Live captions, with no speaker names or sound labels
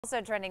Also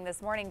trending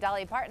this morning,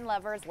 Dolly Parton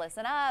lovers,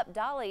 listen up.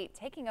 Dolly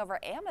taking over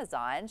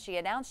Amazon. She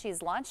announced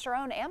she's launched her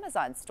own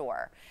Amazon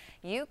store.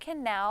 You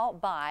can now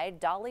buy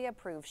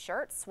Dolly-approved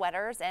shirts,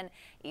 sweaters, and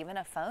even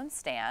a phone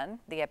stand.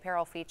 The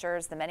apparel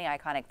features the many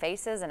iconic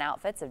faces and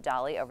outfits of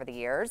Dolly over the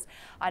years.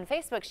 On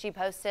Facebook, she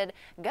posted,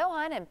 "Go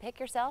on and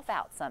pick yourself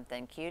out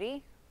something,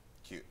 cutie."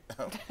 Cute.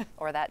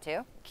 Or that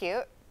too.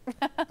 Cute.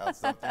 That's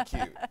something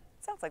cute.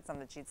 Sounds like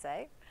something she'd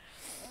say.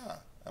 Ah,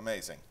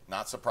 amazing.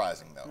 Not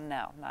surprising, though.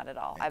 No, not at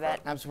all. I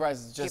bet I'm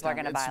surprised it's just people are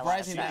going to buy a lot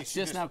of surprising stuff. that it's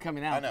just now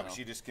coming out. I know, though. but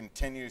she just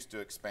continues to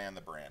expand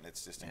the brand.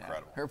 It's just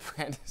incredible. Her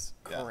brand is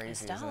Yeah. crazy.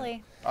 It's isn't it?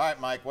 Dolly. All right,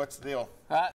 Mike, what's the deal?